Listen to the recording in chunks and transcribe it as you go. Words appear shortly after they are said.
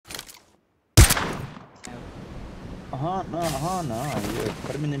हाँ ना, हाँ ना, ये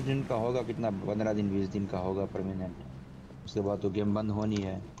परमानेंट दिन का होगा, कितना 15 दिन 20 दिन का होगा परमानेंट। उसके बाद तो गेम बंद होनी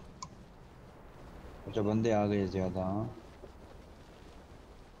है। अच्छा बंदे आ गए ज्यादा। हाँ,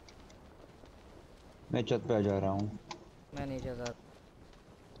 मैं छत पे आ जा रहा हूँ। मैं नीचे था।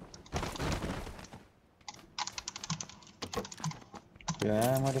 क्या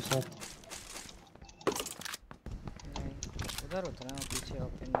है हमारे साथ? नहीं, उधर उतरा हूँ पीछे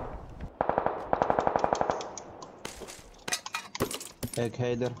ओपन में। एक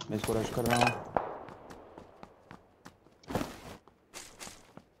है इधर, मैं इसको रश कर रहा हूँ।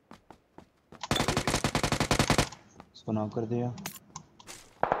 इसको नॉक कर दिया।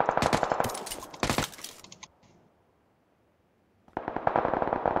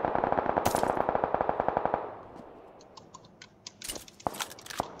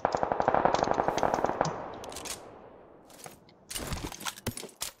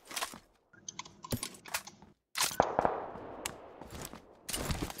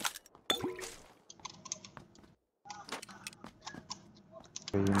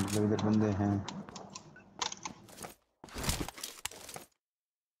 मतलब इधर बंदे हैं।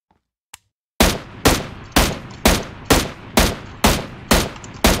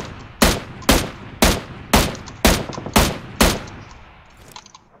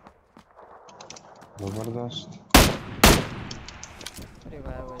 जबरदस्त।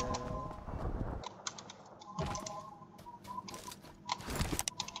 रिवाइव हो जाएगा वो।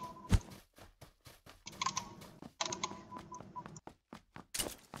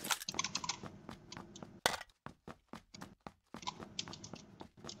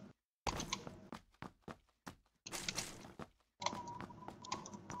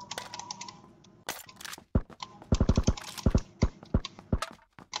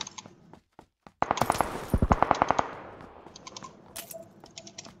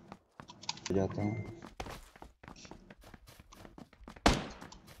 जाता हूँ।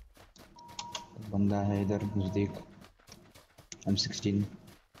 बंदा है इधर नजदीक। M16।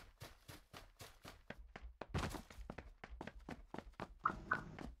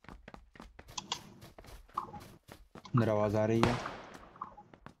 अंदर आवाज आ रही है।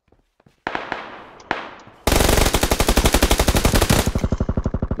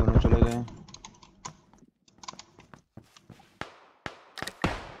 दोनों चले गए।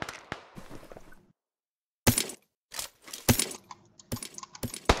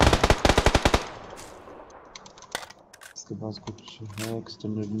 इसके पास कुछ है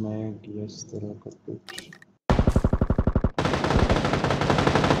एक्सटेंडेड मैग या इस तरह का कुछ।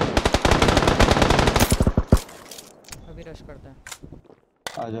 अभी रश करते हैं।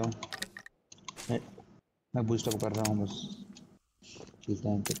 आ जाओ। मैं मैं बूस्ट अप कर रहा हूँ बस। चलते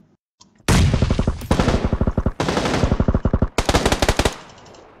हैं फिर।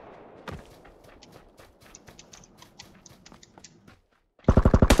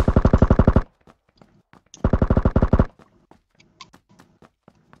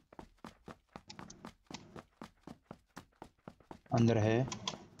 अंदर है। एक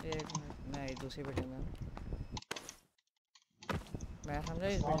मिनट, मैं दूसरी बिल्डिंग में हूँ। मैं समझा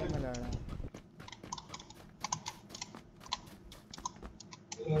इस बिल्डिंग में लड़ रहा हूँ।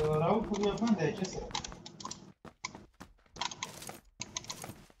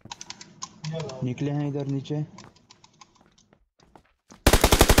 निकले हैं इधर नीचे।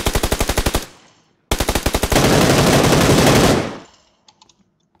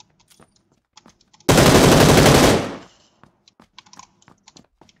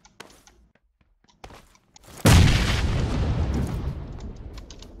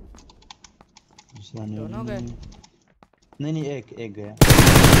 दोनों गए। नहीं नहीं, एक एक गया।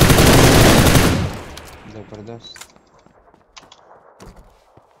 जबरदस्त।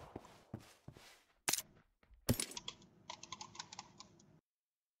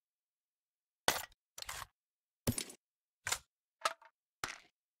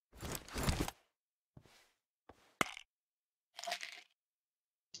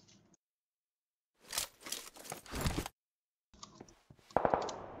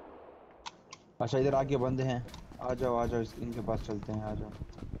 अच्छा इधर आगे बंदे हैं। आ जाओ आ जाओ, इनके पास चलते हैं, आ जाओ।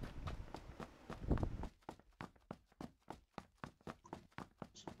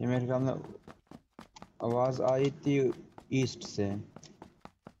 ये मेरे ख्याल में आवाज आई थी ईस्ट से।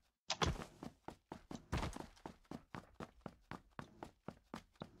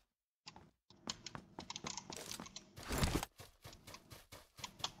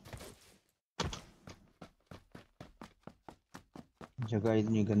 जगह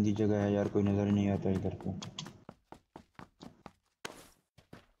इतनी गंदी जगह है यार, कोई नजर ही नहीं आता इधर को।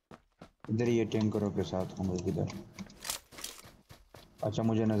 इधर ये टैंकरों के साथ हम लोग इधर। अच्छा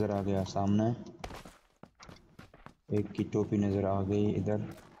मुझे नजर आ गया सामने। एक की टोपी नजर आ गई इधर।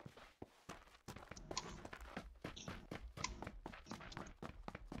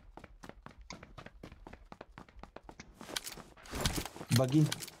 बगी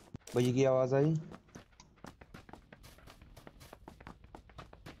बगी की आवाज आई।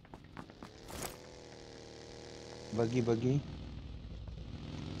 बगी बगी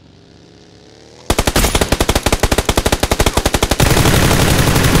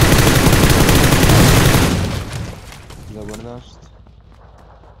जबरदस्त।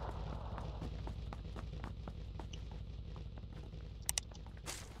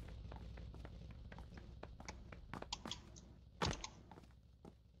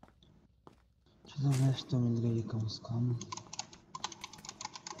 चलो वेस्ट तो मिल गई कम से कम।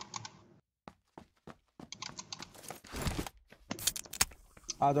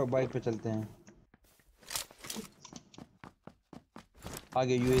 आ जाओ बाइक पे चलते हैं।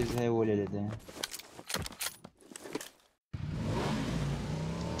 आगे यूएस है वो ले लेते हैं।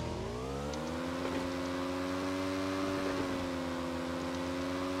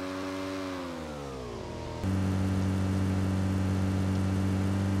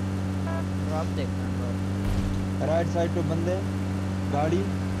 ड्रॉप देखना ड्रॉप। राइट साइड पे बंदे गाड़ी।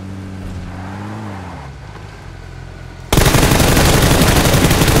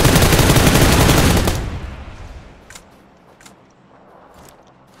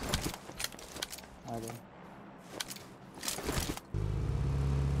 आ जाओ।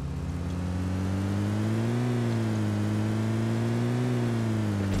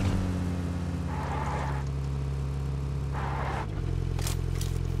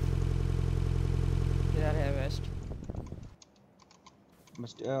 किधर है वेस्ट?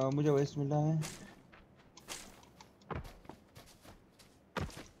 बस मुझे वेस्ट मिला है।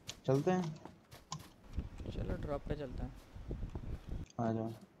 चलते हैं। चलो ड्रॉप पे चलते हैं। आ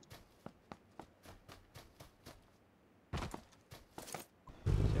जाओ।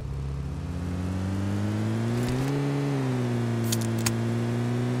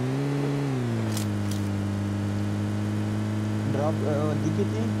 ड्रॉप दिखी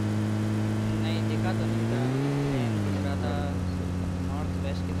थी? नहीं दिखा तो नहीं था, प्लेन दिख रहा था नॉर्थ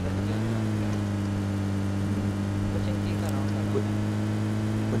वेस्ट की तरफ जा रहा था। कुछ इनकी का राउंड लगा था।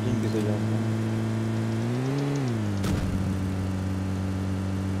 कुछ इनकी से जाते हैं।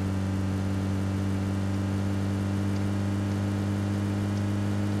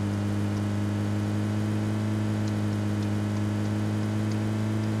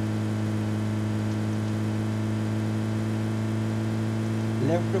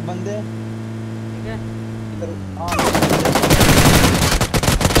 लेफ्ट पे बंदे। ठीक है इधर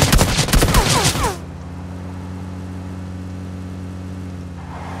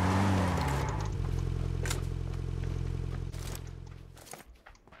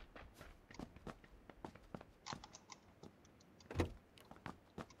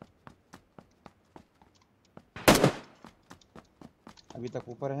अभी तक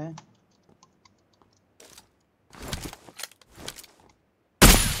ऊपर है।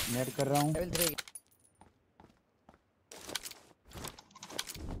 नेट कर रहा हूँ। लेवल 3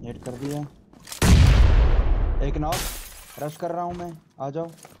 नेट कर दिया। एक नॉक। रश कर रहा हूँ मैं। आ जाओ।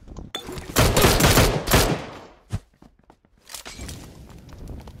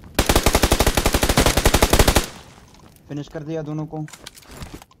 फिनिश कर दिया दोनों को।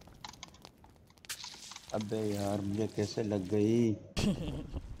 अबे यार मुझे कैसे लग गई।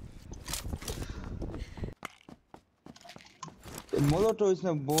 मोलोटो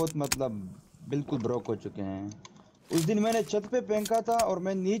इसमें बहुत मतलब बिल्कुल ब्रोक हो चुके हैं। उस दिन मैंने छत पे फेंका था और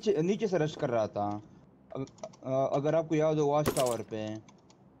मैं नीचे नीचे से रश कर रहा था। अगर आपको याद हो वॉच टावर पे।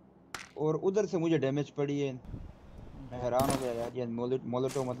 और उधर से मुझे डैमेज पड़ी है। मैं हैरान हो गया यार ये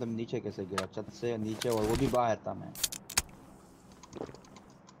मोलोटो मतलब नीचे कैसे गिरा छत से नीचे और वो भी बाहर था मैं।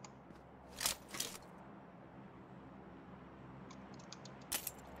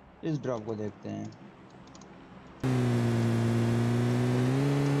 इस ड्रॉप को देखते हैं।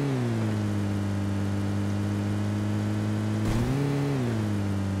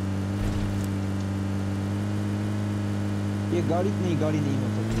 ये गाड़ी नहीं हो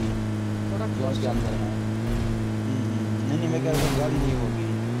सकती थोड़ा जोन क्लोज के अंदर है। नहीं मैं कह रहा हूँ गाड़ी नहीं होगी।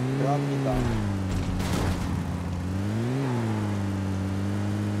 ड्रॉप ही था।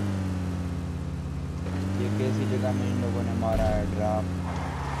 ये कैसी जगह में इन लोगों ने मारा है ड्रॉप।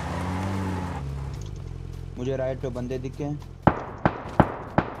 मुझे राइट पे बंदे दिखे।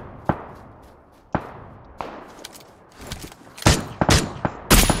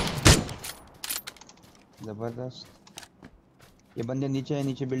 जबरदस्त। ये बंदे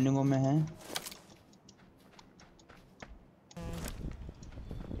नीचे बिल्डिंगों में हैं।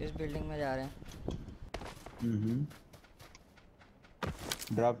 इस बिल्डिंग में जा रहे हैं।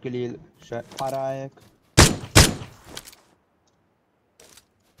 ड्रॉप के लिए आ रहा है एक।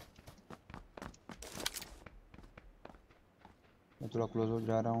 मैं थोड़ा क्लोज हो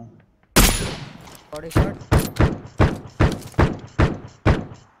जा रहा हूँ। बॉडी शॉट,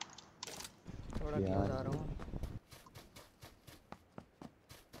 थोड़ा क्लोज आ रहा हूँ।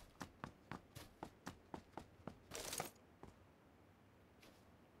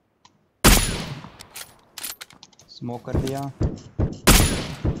 स्मोक कर दिया,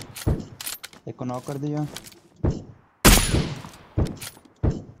 एक को नॉक कर दिया,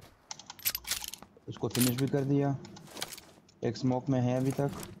 उसको फिनिश भी कर दिया। एक स्मोक में है अभी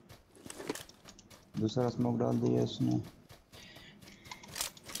तक, दूसरा स्मोक डाल दिया इसने।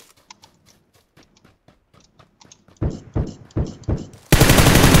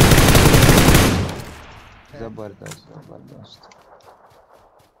 जबरदस्त जबरदस्त।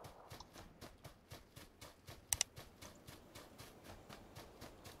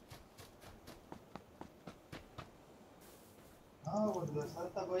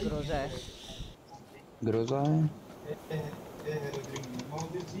 ग्रोजा है, ग्रोजा है।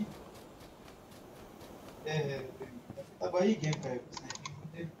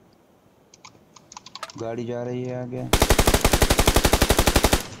 गाड़ी जा रही है आगे।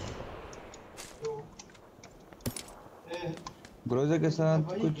 ग्रोजा के साथ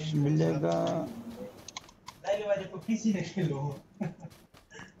कुछ मिलेगा।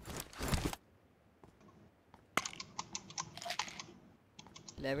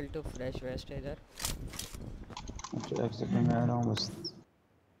 लेवल 2 फ्रेश वेस्ट है इधर। अच्छा एक सेकंड में आ रहा हूँ बस,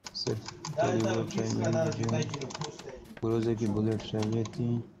 सिर्फ थोड़ी बहुत चाहिए मुझे। ग्रोजा की बुलेट चाहिए थी,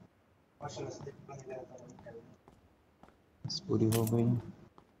 बस पूरी हो गई।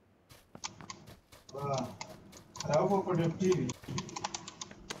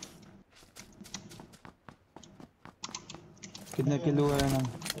 कितने किलो है ना?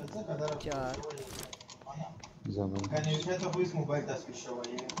 4।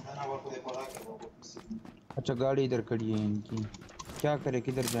 अच्छा गाड़ी इधर खड़ी है इनकी, क्या करे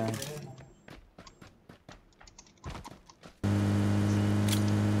किधर जाए?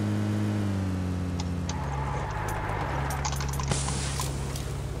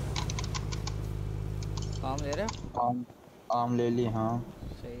 आम ले रहे हो? आम ले ली, हाँ।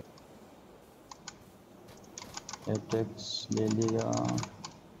 सही। एटेक्स ले लिया,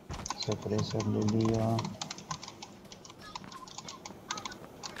 सप्रेसर ले लिया।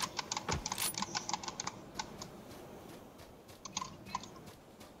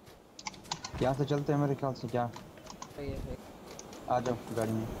 यहाँ से चलते हैं मेरे ख्याल से, क्या? सही है, सही। आ जाओ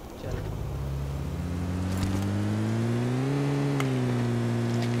गाड़ी में। चल।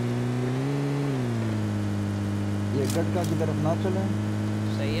 ये गटका की तरफ ना चले।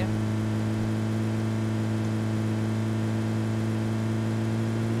 सही है।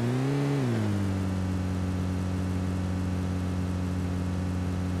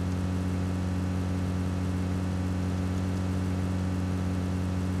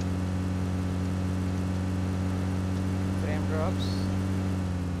 Frame drops.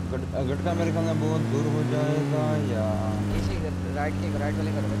 गटका मेरे ख्याल में बहुत दूर हो जाएगा, या इसी राइट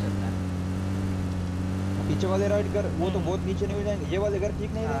वाले घर पर चलता है। पीछे वाले राइड कर, वो तो बहुत नीचे नहीं हो जाएंगे, ये वाले घर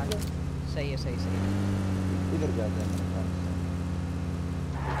ठीक नहीं हाँ, रहेंगे। सही है, सही सही। इधर जाते हैं मेरे ख्याल से।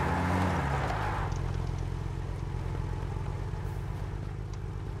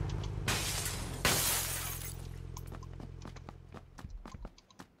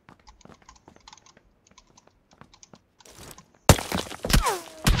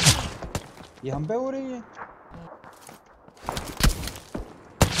 ये हम पे हो रही है।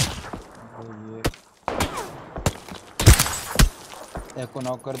 ये एक को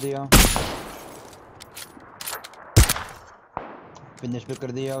नॉक कर दिया, फिनिश पे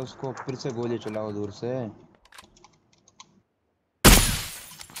कर दिया उसको। फिर से गोली चलाओ दूर से।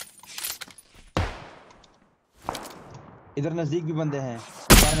 इधर नजदीक भी बंदे हैं,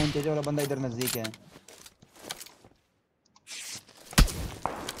 4 वाला बंदा इधर नजदीक है।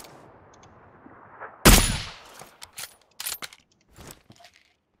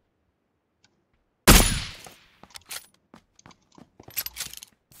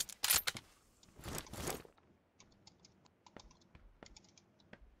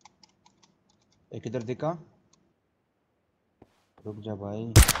 एक इधर दिखा, रुक जा भाई।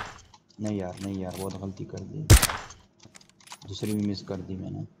 नहीं यार, नहीं यार, बहुत गलती कर दी, दूसरी भी मिस कर दी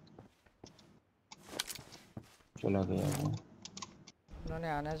मैंने। चला गया वो। उन्होंने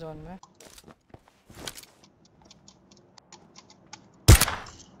आना है जोन में।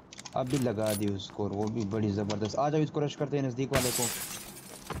 अब भी लगा दी उसको, और वो भी बड़ी जबरदस्त। आ जाओ इसको रश करते हैं, नजदीक वाले को।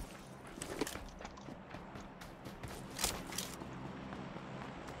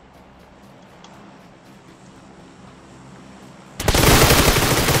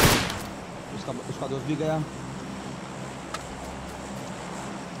 दोस्त भी गया।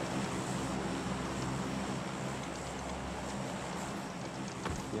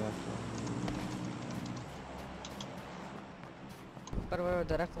 पर वो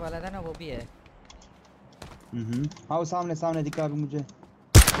दरख्त वाला था ना, वो भी है। हाँ वो सामने सामने दिखा अभी मुझे।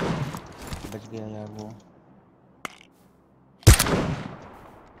 बच गया यार वो।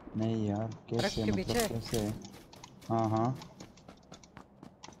 नहीं यार दरख्त कैसे, के मतलब पीछे। कैसे? हाँ हाँ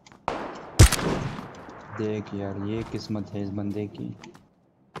देख यार, ये किस्मत है इस बंदे की।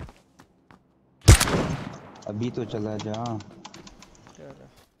 अभी तो चला जा। चलो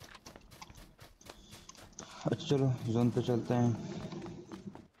अच्छा चलो जोन पे चलते हैं।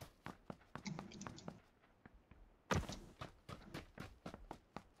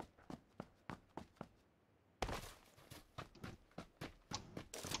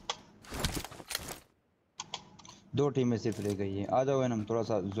 दो टीमें सिर्फ रह गई है, आ जाओ हम थोड़ा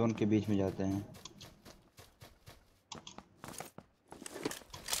सा जोन के बीच में जाते हैं।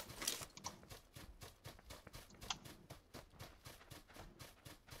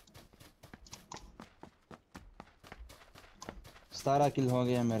 सारा किल हो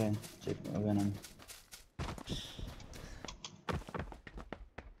गया मेरे। Check venom.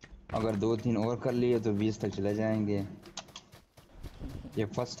 अगर 2-3 और कर लिए तो 20 तक चले जाएंगे। ये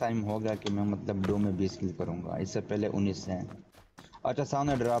फर्स्ट टाइम हो गया कि मैं मतलब 2 में 20 किल करूंगा, इससे पहले 19 है। अच्छा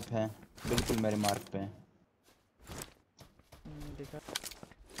सामने ड्रॉप है बिल्कुल मेरे मार्क पे। दिखा।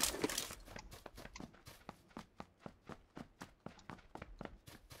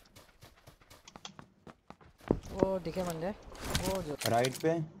 वो दिखे बंदे, वो जो राइट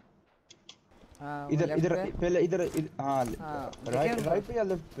पे। हाँ वो इधर लेफ्ट इधर पे। पहले इधर हाँ। हाँ दिखे राइट उनको। राइट पे या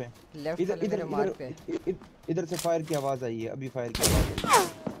लेफ्ट पे? लेफ्ट इधर वाले इधर मेरे इधर मार्क पे। इधर से फायर की आवाज आई है, अभी फायर की आवाज आई है।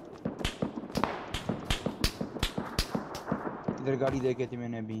 इधर गाड़ी देखी थी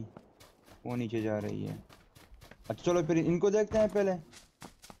मैंने अभी, वो नीचे जा रही है। अच्छा चलो फिर इनको देखते हैं पहले।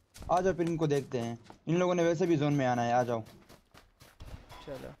 आ जाओ फिर इनको देखते हैं। इन लोगों ने वैसे भी जोन में आना है, आ जाओ।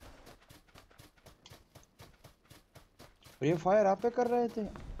 चलो और ये फायर आप पे कर रहे थे?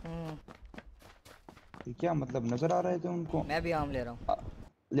 हम्म। ये क्या मतलब, नजर आ रहे थे उनको? मैं भी आम ले रहा हूँ। आ,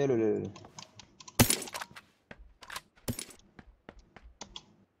 ले लो ले लो।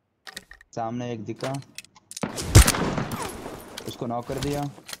 सामने एक दिखा, उसको नॉक कर दिया।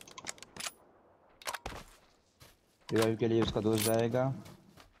 रिवाइव के लिए उसका दोस्त जाएगा।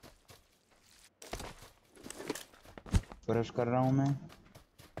 रश कर रहा हूँ मैं।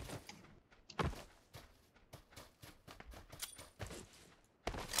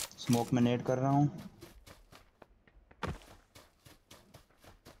 स्मोक में नेट कर रहा हूँ।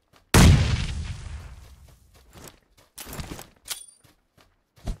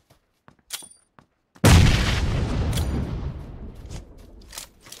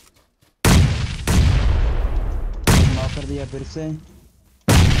 नॉक कर दिया फिर से।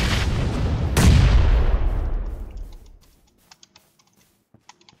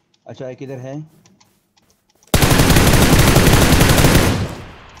 अच्छा एक इधर है।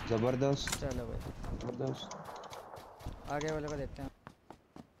 जबरदस्त चलो भाई जबरदस्त। आगे वाले को देखते हैं।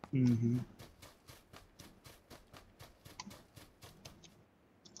 हम्म।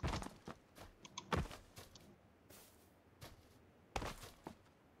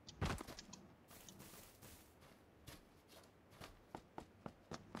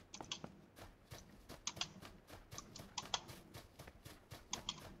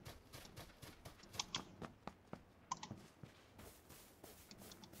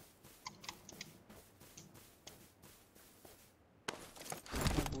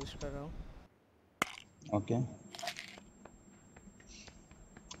 मैं बूस्ट कर रहा हूँ। ओके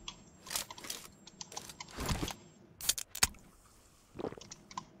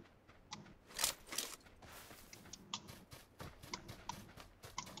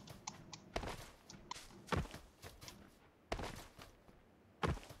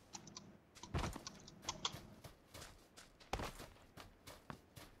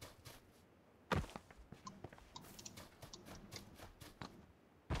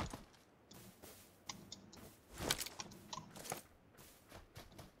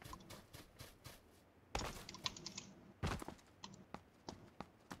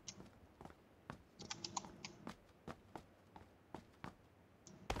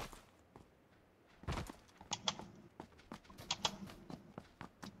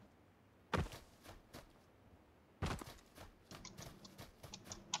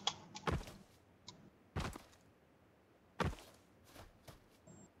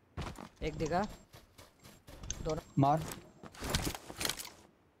एक दिखा, दोनों मार।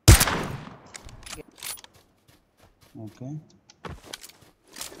 Okay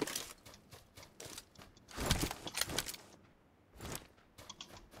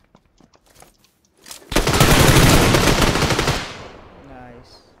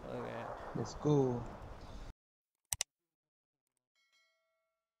let's go.